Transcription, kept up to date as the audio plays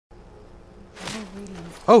waiting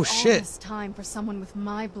Oh all shit. this time for someone with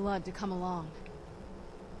my blood to come along.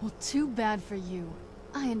 Well, too bad for you.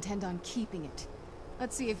 I intend on keeping it.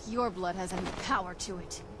 Let's see if your blood has any power to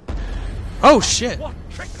it. Oh shit. What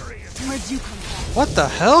trickery is Where'd you come from? What the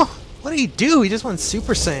hell? What did he do? He just went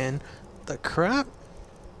Super Saiyan. The crap?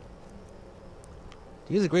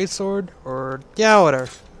 Use a great sword or yeah, whatever.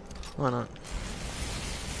 Why not?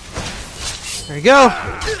 There you go.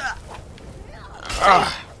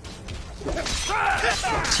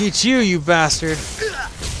 Teach you, you bastard.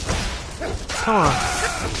 Come on.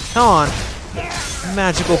 Come on.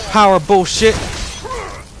 Magical power bullshit.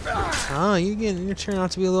 Oh, you're turning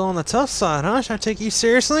out to be a little on the tough side, huh? Should I take you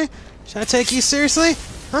seriously? Should I take you seriously?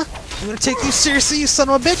 Huh? I'm gonna take you seriously, you son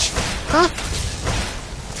of a bitch? Huh?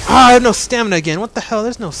 Ah, I have no stamina again. What the hell?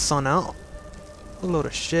 There's no sun out. A load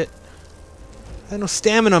of shit. I have no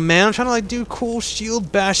stamina, man. I'm trying to like do cool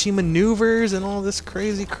shield bashing maneuvers and all this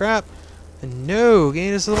crazy crap. And no,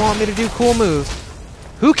 game doesn't want me to do cool moves.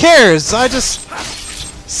 Who cares? I just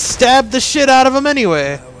stabbed the shit out of him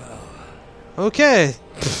anyway. Okay.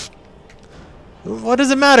 What does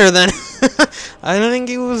it matter then? I don't think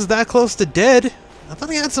he was that close to dead. I thought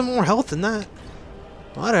he had some more health than that.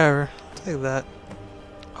 Whatever. I'll take that.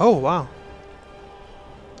 Oh, wow.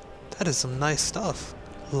 That is some nice stuff.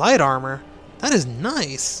 Light armor. That is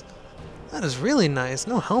nice. That is really nice.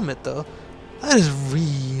 No helmet, though. That is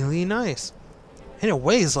really nice. And it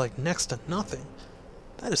weighs like next to nothing.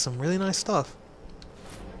 That is some really nice stuff.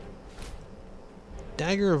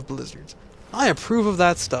 Dagger of Blizzards. I approve of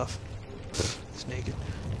that stuff. It's naked.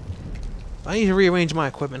 I need to rearrange my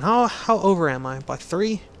equipment. How over am I? By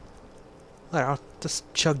 3? Alright, I'll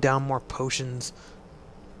just chug down more potions.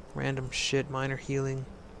 Random shit, minor healing.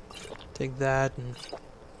 Take that and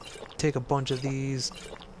take a bunch of these.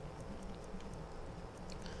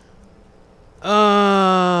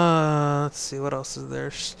 Let's see, what else is there?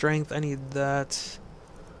 Strength, I need that.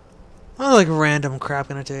 I like random crap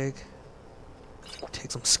gonna take.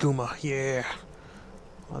 Take some skooma, yeah.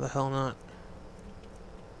 Why the hell not?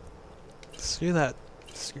 Screw that.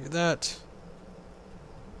 Screw that.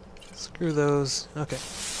 Screw those. Okay.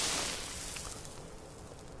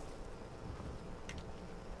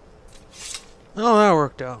 Oh, that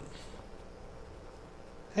worked out.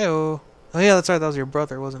 Hey-oh. Oh yeah, that's right, that was your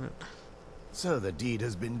brother, wasn't it? So the deed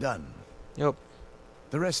has been done. Yep.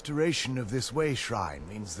 The restoration of this way shrine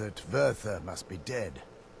means that Werther must be dead,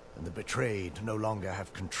 and the betrayed no longer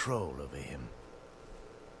have control over him.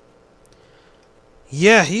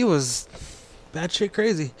 Yeah, he was batshit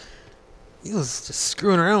crazy. He was just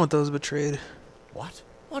screwing around with those betrayed. What?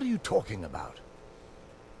 What are you talking about?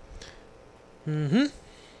 Mm-hmm.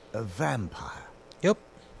 A vampire? Yep.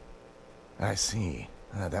 I see.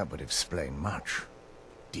 That would explain much.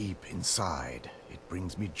 Deep inside, it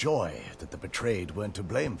brings me joy that the betrayed weren't to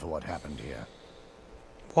blame for what happened here.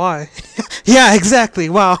 Why? Yeah, exactly.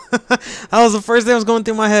 Wow. That was the first thing that was going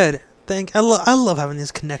through my head. I love having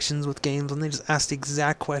these connections with games when they just ask the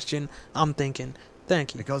exact question I'm thinking.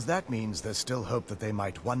 Thank you. Because that means there's still hope that they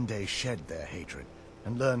might one day shed their hatred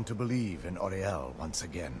and learn to believe in Auriel once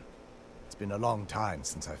again. It's been a long time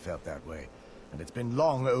since I felt that way, and it's been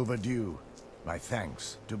long overdue. My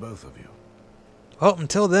thanks to both of you. Well,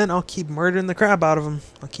 until then, I'll keep murdering the crap out of them.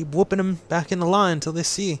 I'll keep whooping them back in the line until they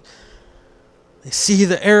see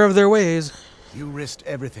the error of their ways. You risked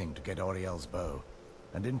everything to get Auriel's bow,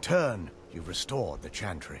 and in turn, you've restored the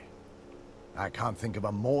Chantry. I can't think of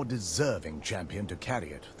a more deserving champion to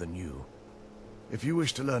carry it than you. If you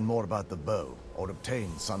wish to learn more about the bow, or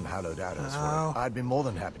obtain some hallowed arrows for it, I'd be more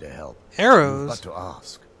than happy to help. Arrows? But to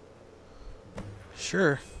ask.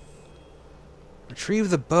 Sure. Retrieve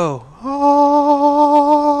the bow.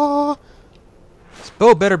 Oh! This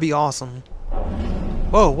bow better be awesome.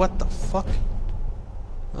 Whoa, what the fuck?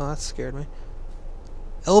 Oh, that scared me.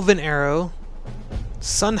 Elven arrow.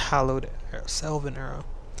 Sun hallowed arrow. Elven arrow.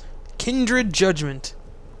 Kindred judgment.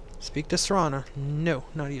 Speak to Serana. No,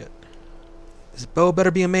 not yet. This bow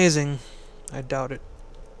better be amazing. I doubt it.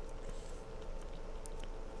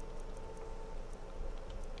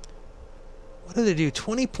 What do they do?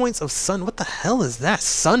 20 points of sun. What the hell is that?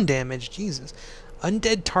 Sun damage. Jesus.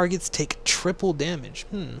 Undead targets take triple damage.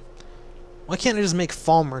 Why can't I just make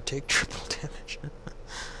Falmer take triple damage?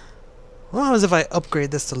 What happens if I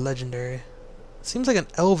upgrade this to legendary? Seems like an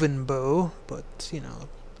elven bow, but, you know,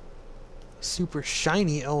 super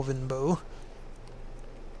shiny elven bow.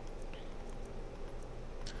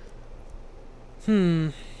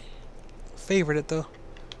 Favorite it though.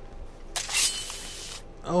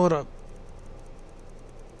 Hold up.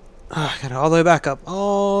 I got it all the way back up.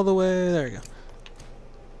 All the way. There we go.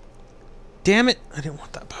 Damn it. I didn't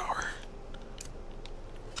want that power.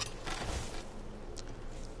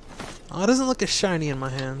 Oh, it doesn't look as shiny in my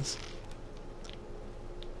hands.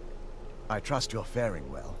 I trust you're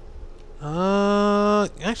faring well.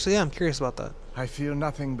 Actually, yeah, I'm curious about that. I feel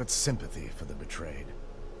nothing but sympathy for the betrayed,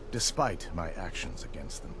 despite my actions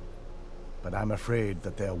against them. But I'm afraid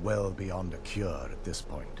that they're well beyond a cure at this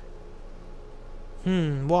point.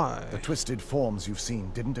 Why? The twisted forms you've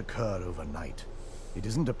seen didn't occur overnight. It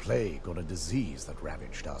isn't a plague or a disease that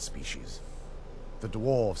ravaged our species. The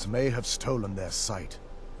dwarves may have stolen their sight,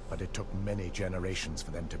 but it took many generations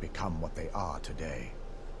for them to become what they are today.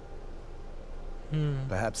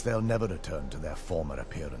 Perhaps they'll never return to their former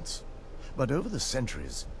appearance. But over the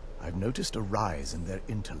centuries, I've noticed a rise in their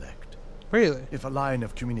intellect. Really? If a line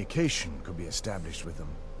of communication could be established with them,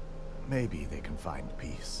 maybe they can find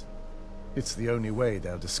peace. It's the only way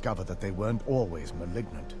they'll discover that they weren't always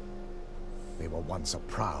malignant. They were once a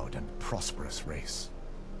proud and prosperous race.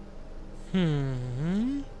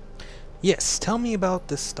 Yes, tell me about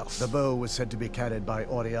this stuff. The bow was said to be carried by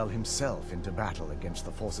Auriel himself into battle against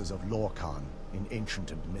the forces of Lorcan in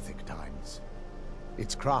ancient and mythic times.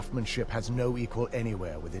 Its craftsmanship has no equal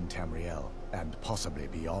anywhere within Tamriel, and possibly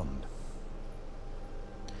beyond.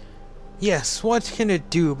 Yes, what can it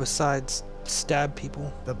do besides stab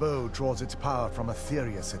people? The bow draws its power from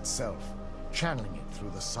Aetherius itself, channeling it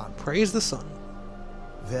through the sun. Praise the sun.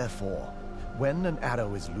 Therefore, when an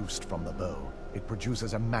arrow is loosed from the bow, it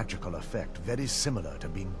produces a magical effect very similar to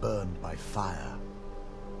being burned by fire.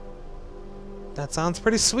 That sounds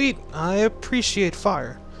pretty sweet. I appreciate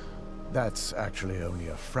fire. That's actually only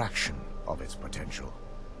a fraction of its potential.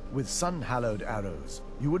 With sun-hallowed arrows,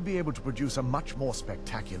 you would be able to produce a much more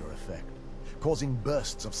spectacular effect, causing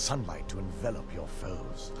bursts of sunlight to envelop your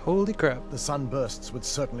foes. Holy crap. The sunbursts would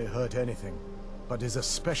certainly hurt anything, but is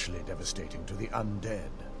especially devastating to the undead.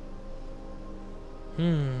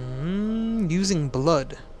 Using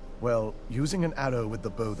blood. Well, using an arrow with the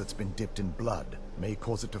bow that's been dipped in blood may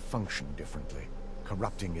cause it to function differently,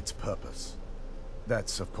 corrupting its purpose.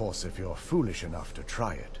 That's, of course, if you're foolish enough to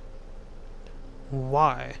try it.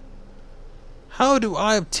 Why? How do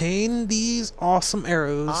I obtain these awesome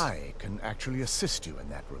arrows? I can actually assist you in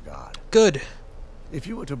that regard. Good. If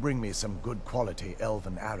you were to bring me some good quality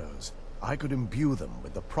elven arrows, I could imbue them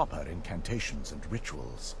with the proper incantations and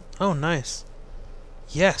rituals. Oh, nice.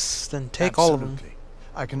 Yes, then take all of them. Absolutely.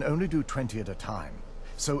 I can only do 20 at a time,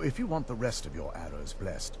 so if you want the rest of your arrows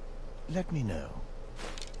blessed, let me know.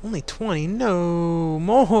 Only 20? No,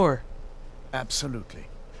 more. Absolutely.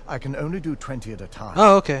 I can only do 20 at a time.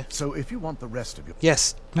 Oh, okay. So if you want the rest of your...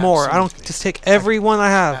 Yes, more. I don't Absolutely. just take every one I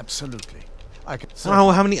have. Absolutely. I can... I don't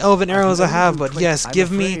know how many elven arrows I have, but yes, I'm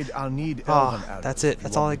give me... afraid I'll need elven arrows that's it. if you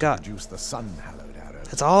That's all want I me to got. produce the sun-hallowed arrows.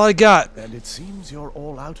 That's all I got. And it seems you're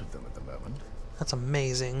all out of them at the moment. That's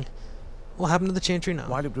amazing. What happened to the chantry now?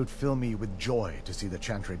 While it would fill me with joy to see the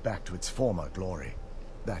chantry back to its former glory,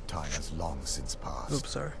 that time has long since passed. Oops,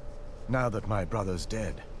 sorry. Now that my brother's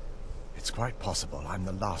dead, it's quite possible I'm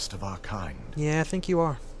the last of our kind. Yeah, I think you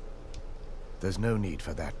are. There's no need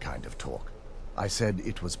for that kind of talk. I said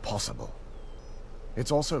it was possible.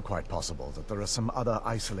 It's also quite possible that there are some other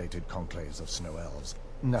isolated conclaves of snow elves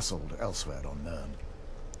nestled elsewhere on Nirn.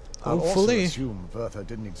 I'll also Hopefully. assume Vertha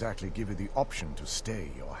didn't exactly give you the option to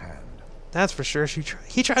stay your hand. That's for sure.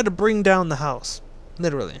 He tried to bring down the house.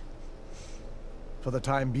 Literally. For the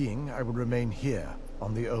time being, I will remain here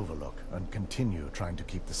on the Overlook and continue trying to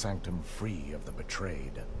keep the Sanctum free of the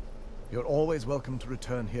betrayed. You're always welcome to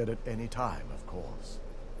return here at any time, of course.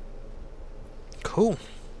 Cool.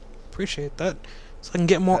 Appreciate that. So I can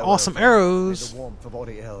get more Farewell, awesome friend. arrows. May the warmth of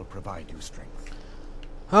Auriel provide you strength.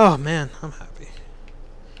 Oh man, I'm happy.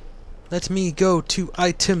 Let me go to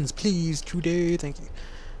items, please, today. Thank you.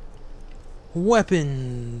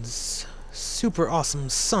 Weapons. Super awesome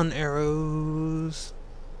sun arrows.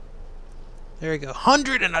 There we go.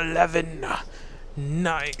 111.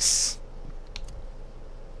 Nice.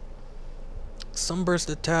 Sunburst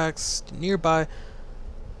attacks to nearby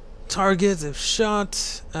targets if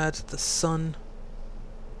shot at the sun.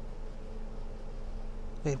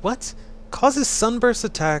 Wait, what? Causes sunburst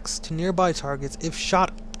attacks to nearby targets if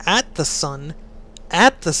shot at the sun.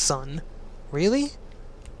 At the sun? Really?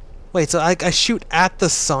 Wait, so I shoot at the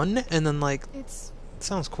sun and then like... It's It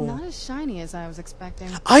sounds cool. not as shiny as I was expecting.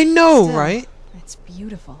 I know, Still, right? It's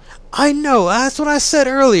beautiful. I know, that's what I said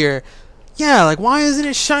earlier. Yeah, like why isn't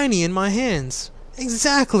it shiny in my hands?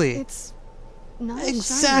 Exactly. It's not as shiny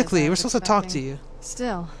Exactly. as I We're was supposed to talk to expecting. you.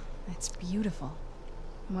 Still, it's beautiful.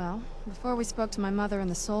 Well, before we spoke to my mother in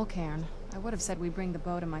the Soul Cairn, I would have said we bring the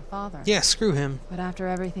bow to my father. Yeah, screw him. But after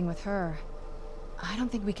everything with her, I don't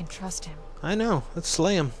think we can trust him. I know. Let's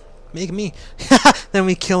slay him. Make me. Then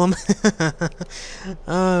we kill him.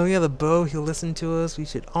 We have the bow. He'll listen to us. We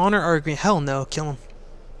should honor our agreement. Hell no. Kill him.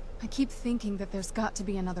 I keep thinking that there's got to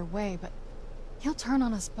be another way, but he'll turn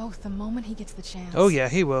on us both the moment he gets the chance. Oh yeah,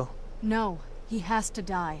 he will. No, he has to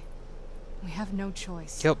die. We have no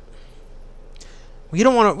choice. Yep. We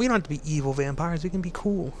don't have to be evil vampires. We can be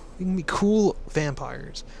cool. We can be cool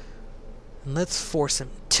vampires. And let's force him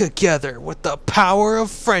together with the power of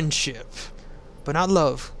friendship. But not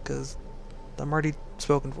love, because I'm already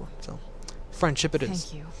spoken for. So, friendship it is.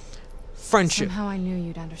 Thank you. Friendship. Somehow I knew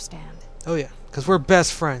you'd understand. Oh yeah, because we're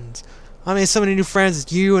best friends. I made so many new friends.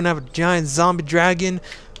 It's you and I have a giant zombie dragon.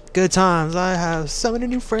 Good times. I have so many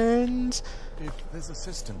new friends. If there's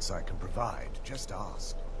assistance I can provide, just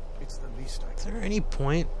ask. It's the least I Is can. there any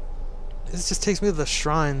point? This just takes me to the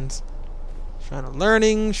shrines. Shrine of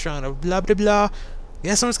learning, shrine of blah blah blah.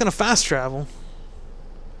 Yes, I'm just gonna fast travel.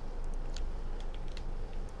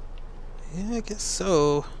 Yeah, I guess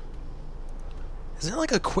so. Is there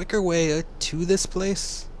like a quicker way to this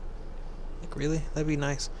place? Like really? That'd be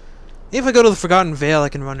nice. Maybe if I go to the Forgotten Vale, I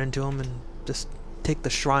can run into him and just take the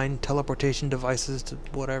shrine teleportation devices to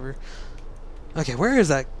whatever. Okay, where is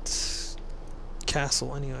that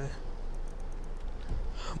castle anyway?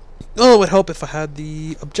 Oh, it would help if I had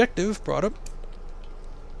the objective brought up.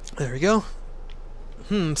 There we go.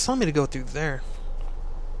 It's telling me to go through there.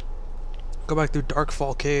 Go back through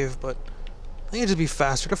Darkfall Cave, but I think it'd just be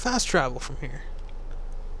faster to fast travel from here.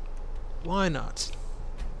 Why not?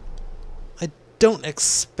 I don't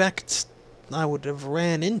expect I would have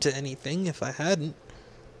ran into anything if I hadn't.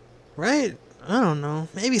 Right? I don't know.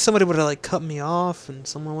 Maybe somebody would have like cut me off and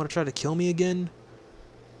someone would have tried to kill me again.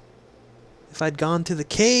 If I'd gone to the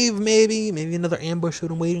cave, maybe another ambush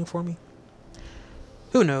would have been waiting for me.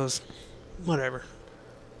 Who knows? Whatever.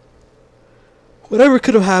 Whatever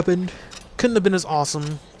could have happened couldn't have been as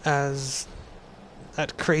awesome as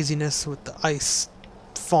that craziness with the ice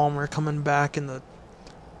Falmer coming back and the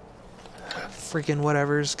freaking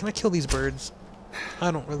whatevers. Can I kill these birds?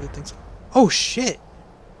 I don't really think so. Oh shit!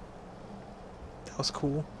 That was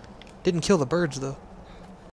cool. Didn't kill the birds though.